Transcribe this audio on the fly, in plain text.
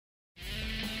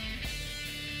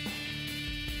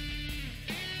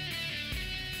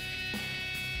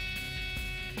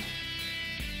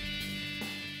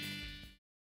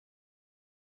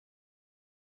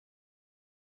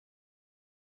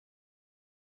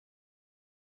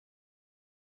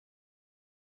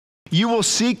You will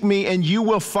seek me and you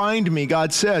will find me,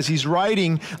 God says. He's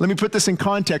writing, let me put this in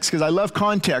context because I love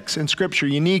context in Scripture.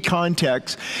 You need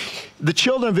context. The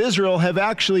children of Israel have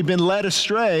actually been led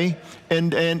astray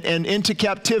and into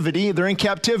captivity. They're in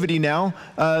captivity now.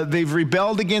 They've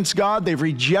rebelled against God. They've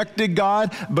rejected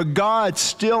God. But God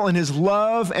still in His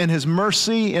love and His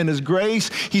mercy and His grace,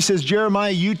 He says,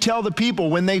 Jeremiah, you tell the people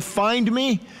when they find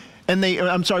me, and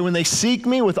when they seek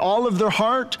me with all of their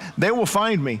heart, they will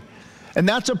find me. And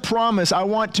that's a promise I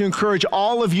want to encourage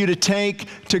all of you to take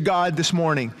to God this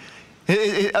morning.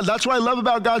 That's what I love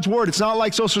about God's Word. It's not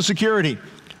like Social Security,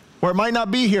 where it might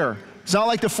not be here. It's not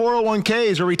like the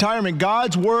 401ks or retirement.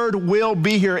 God's Word will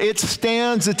be here. It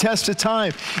stands the test of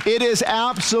time. It is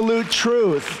absolute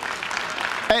truth.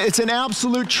 It's an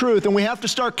absolute truth, and we have to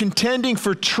start contending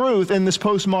for truth in this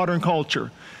postmodern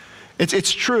culture.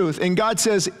 It's truth, and God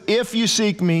says, if you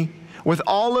seek me with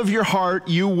all of your heart,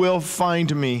 you will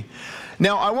find me.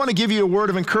 Now, I want to give you a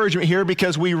word of encouragement here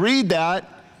because we read that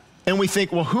and we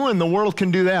think, well, who in the world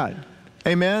can do that?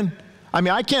 Amen? I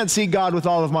mean, I can't seek God with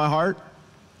all of my heart.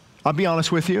 I'll be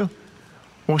honest with you.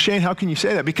 Well, Shane, how can you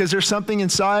say that? Because there's something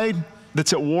inside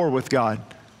that's at war with God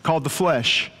called the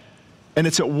flesh, and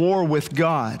it's at war with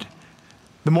God.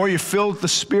 The more you're filled with the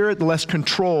Spirit, the less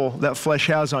control that flesh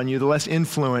has on you, the less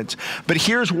influence. But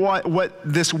here's what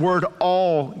this word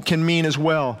all can mean as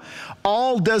well.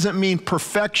 All doesn't mean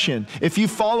perfection. If you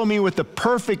follow me with the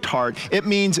perfect heart, it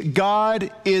means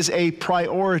God is a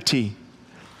priority.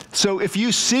 So if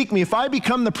you seek me, if I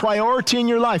become the priority in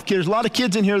your life, there's a lot of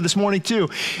kids in here this morning too.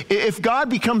 If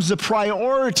God becomes the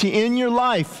priority in your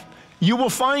life, you will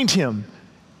find Him.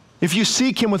 If you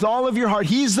seek Him with all of your heart,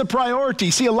 He's the priority.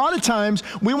 See, a lot of times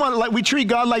we treat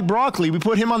God like broccoli. We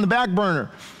put Him on the back burner.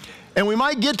 And we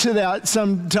might get to that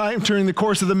sometime during the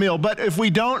course of the meal. But if we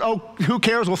don't, oh, who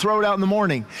cares? We'll throw it out in the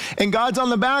morning. And God's on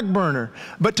the back burner.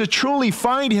 But to truly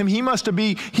find Him, He must to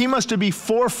be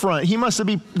forefront. He must to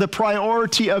be the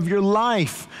priority of your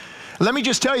life. Let me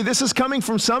just tell you, this is coming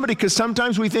from somebody, because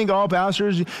sometimes we think, oh,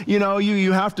 pastors,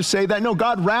 you have to say that. No,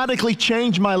 God radically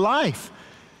changed my life.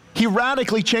 He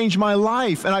radically changed my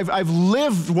life, and I've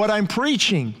lived what I'm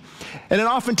preaching. And it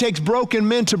often takes broken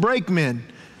men to break men.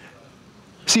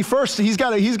 See, first, he's got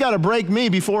to break me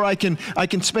before I can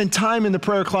spend time in the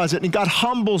prayer closet. And God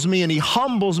humbles me, and He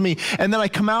humbles me. And then I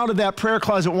come out of that prayer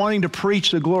closet wanting to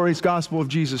preach the glorious gospel of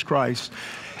Jesus Christ.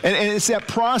 And it's that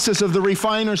process of the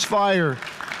refiner's fire.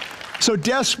 So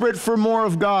desperate for more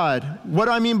of God. What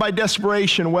do I mean by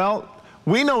desperation? Well,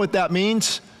 we know what that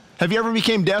means. Have you ever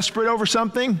became desperate over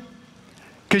something?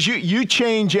 Because you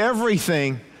change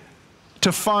everything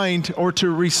to find or to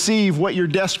receive what you're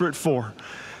desperate for.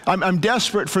 I'm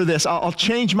desperate for this. I'll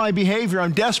change my behavior.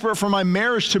 I'm desperate for my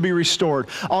marriage to be restored.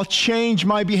 I'll change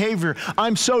my behavior.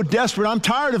 I'm so desperate. I'm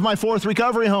tired of my fourth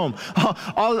recovery home.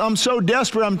 I'm so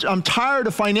desperate. I'm tired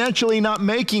of financially not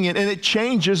making it, and it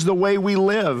changes the way we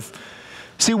live.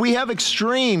 See, we have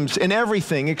extremes in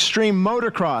everything. Extreme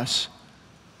motocross.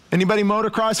 Anybody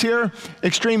motocross here?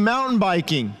 Extreme mountain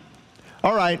biking.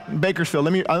 All right, Bakersfield,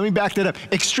 let me back that up.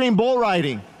 Extreme bull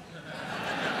riding.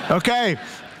 Okay.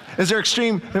 Is there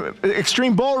extreme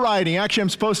bull riding? Actually, I'm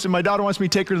supposed to, my daughter wants me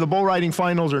to take her to the bull riding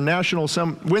finals or nationals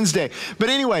some Wednesday. But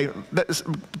anyway,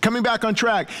 coming back on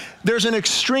track, there's an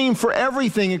extreme for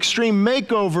everything. Extreme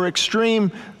makeover,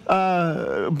 extreme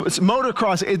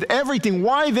motocross, everything.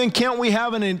 Why then can't we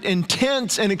have an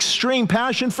intense and extreme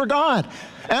passion for God?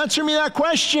 Answer me that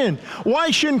question.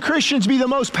 Why shouldn't Christians be the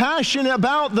most passionate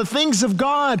about the things of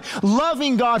God,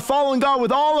 loving God, following God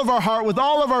with all of our heart, with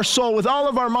all of our soul, with all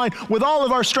of our mind, with all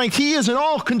of our strength? He is an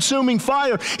all-consuming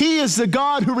fire. He is the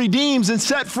God who redeems and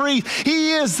set free.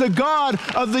 He is the God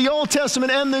of the Old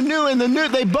Testament and the New. And the New,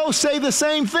 they both say the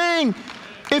same thing.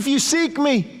 If you seek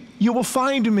me, you will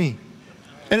find me.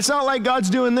 And it's not like God's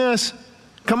doing this.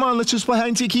 Come on, let's just play hide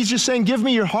and seek. He's just saying, give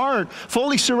me your heart.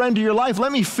 Fully surrender your life.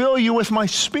 Let me fill you with my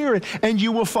Spirit, and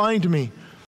you will find me.